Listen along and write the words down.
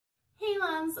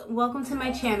loves, welcome to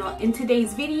my channel. In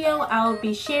today's video, I'll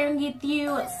be sharing with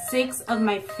you 6 of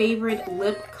my favorite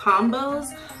lip combos.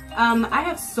 I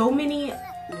have so many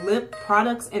lip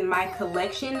products in my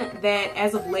collection that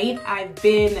as of late I've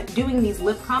been doing these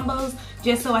lip combos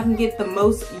just so I can get the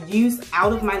most use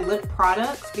out of my lip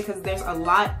products because there's a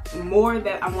lot more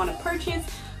that I want to purchase,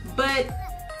 but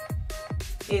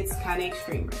it's kind of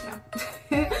extreme right now.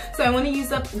 So I want to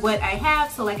use up what I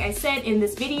have. So like I said, in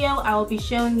this video I will be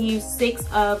showing you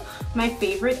 6 of my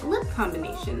favorite lip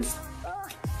combinations.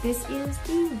 This is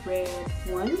the red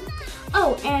one.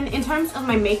 Oh, and in terms of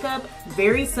my makeup,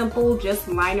 very simple, just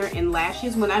liner and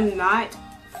lashes. When I'm not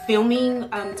filming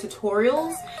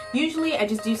tutorials, usually I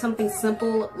just do something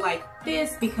simple like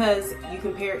this because you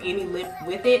can pair any lip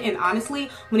with it. And honestly,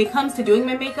 when it comes to doing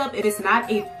my makeup, it is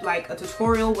not like a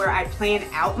tutorial where I plan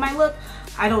out my look.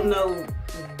 I don't know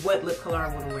what lip color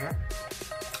I want to wear,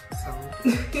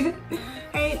 so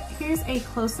alright, here's a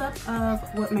close-up of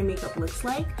what my makeup looks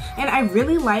like. And I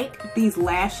really like these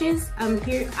lashes.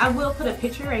 Here, I will put a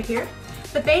picture right here.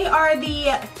 But they are the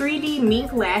 3D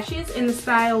MINK lashes in the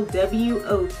style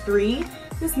W03.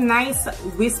 This nice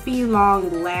wispy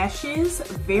long lashes,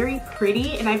 very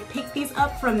pretty. And I picked these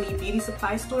up from the beauty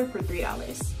supply store for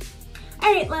 $3.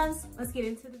 Alright loves, let's get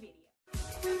into the video.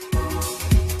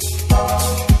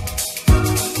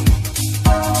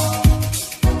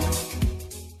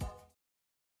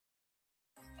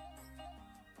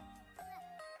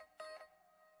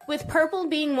 With purple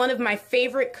being one of my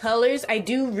favorite colors, I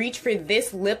do reach for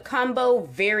this lip combo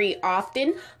very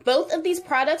often. Both of these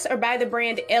products are by the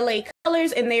brand LA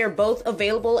Colors and they are both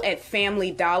available at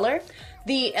Family Dollar.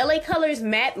 The LA Colors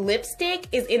matte lipstick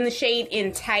is in the shade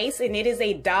Entice and it is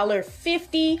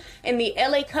 $1.50, and the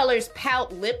LA Colors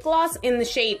Pout lip gloss in the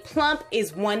shade Plump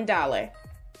is $1.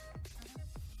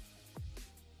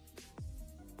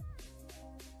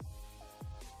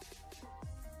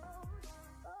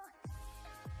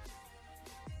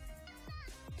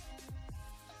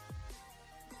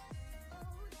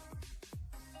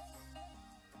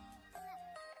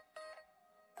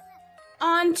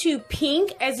 On to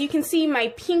pink. As you can see, my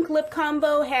pink lip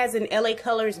combo has an LA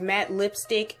Colors matte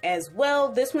lipstick as well.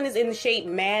 This one is in the shade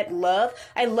Mad Love.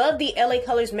 I love the LA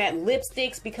Colors matte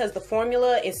lipsticks because the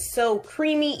formula is so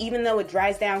creamy even though it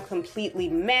dries down completely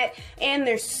matte, and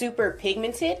they're super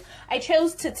pigmented. I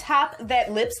chose to top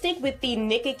that lipstick with the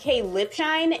Nicka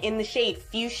Lipshine in the shade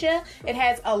Fuschia. It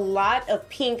has a lot of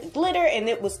pink glitter and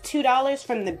it was $2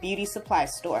 from the beauty supply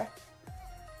store.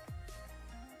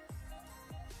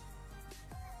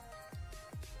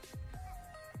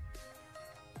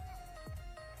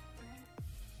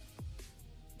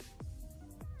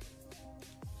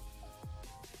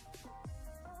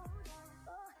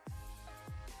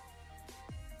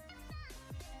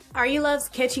 Are you loves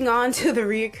catching on to the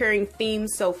reoccurring theme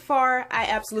so far? I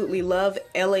absolutely love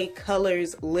LA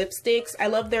Colors lipsticks. I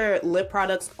love their lip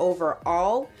products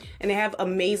overall, and they have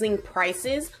amazing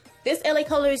prices. This LA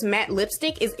Colors matte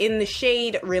lipstick is in the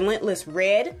shade Relentless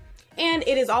Red, and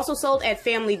it is also sold at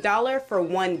Family Dollar for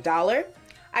 $1.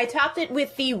 I topped it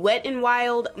with the Wet n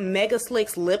Wild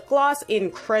Megaslicks lip gloss in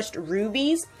Crushed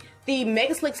Rubies. The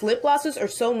Megaslicks lip glosses are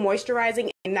so moisturizing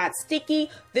and not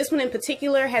sticky. This one in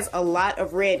particular has a lot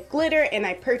of red glitter and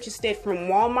I purchased it from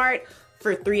Walmart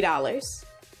for $3.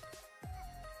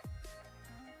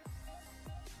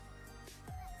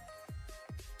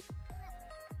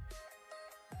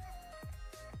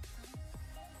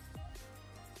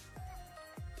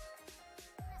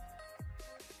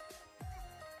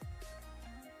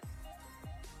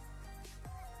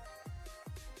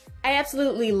 I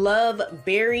absolutely love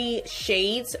berry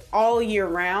shades all year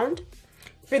round.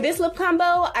 For this lip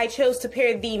combo, I chose to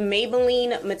pair the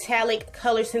Maybelline Metallic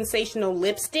ColorSensational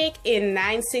lipstick in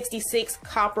 966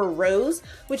 Copper Rose,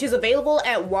 which is available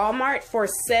at Walmart for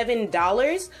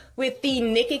 $7, with the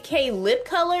Nicka lip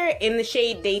color in the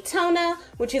shade Daytona,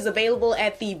 which is available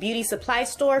at the beauty supply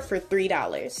store for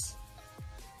 $3.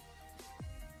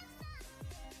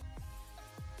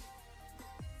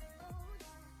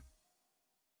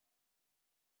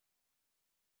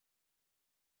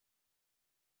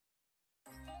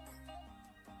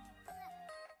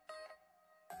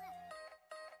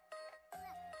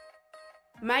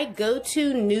 My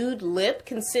go-to nude lip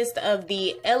consists of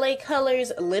the LA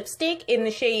Colors lipstick in the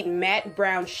shade Matte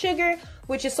Brown Sugar,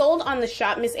 which is sold on the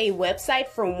Shop Miss A website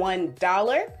for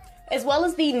 $1, as well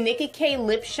as the Nicka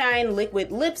Lipshine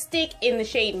liquid lipstick in the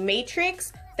shade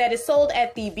Matrix that is sold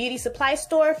at the beauty supply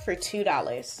store for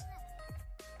 $2.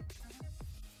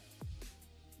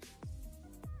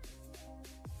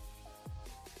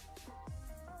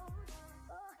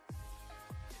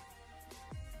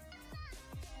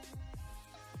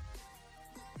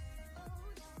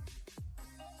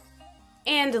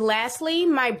 And lastly,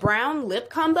 my brown lip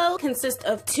combo consists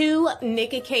of 2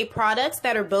 Nicka products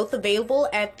that are both available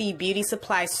at the beauty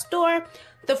supply store.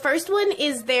 The first one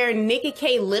is their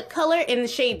Nicka lip color in the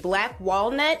shade Black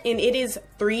Walnut, and it is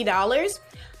 $3.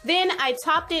 Then I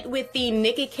topped it with the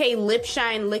Nicka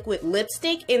Lipshine liquid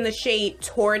lipstick in the shade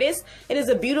Tortoise. It is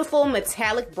a beautiful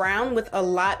metallic brown with a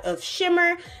lot of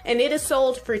shimmer, and it is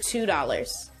sold for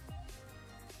 $2.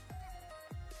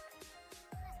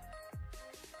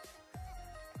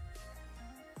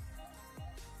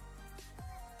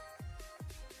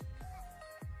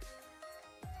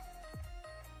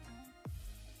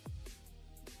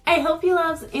 I hope you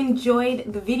loves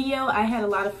enjoyed the video. I had a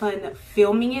lot of fun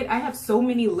filming it. I have so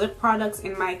many lip products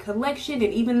in my collection,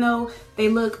 and even though they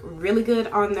look really good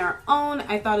on their own,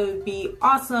 I thought it would be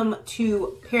awesome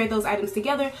to pair those items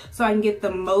together so I can get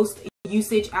the most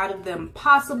usage out of them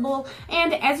possible.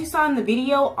 And as you saw in the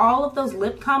video, all of those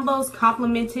lip combos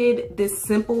complemented this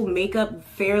simple makeup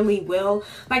fairly well.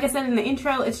 Like I said in the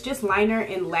intro, it's just liner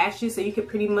and lashes, so you could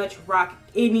pretty much rock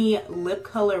any lip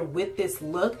color with this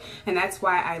look, and that's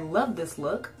why I love this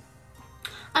look.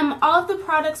 All of the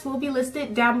products will be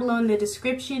listed down below in the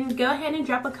description. Go ahead and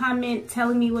drop a comment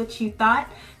telling me what you thought,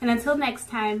 and until next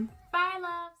time,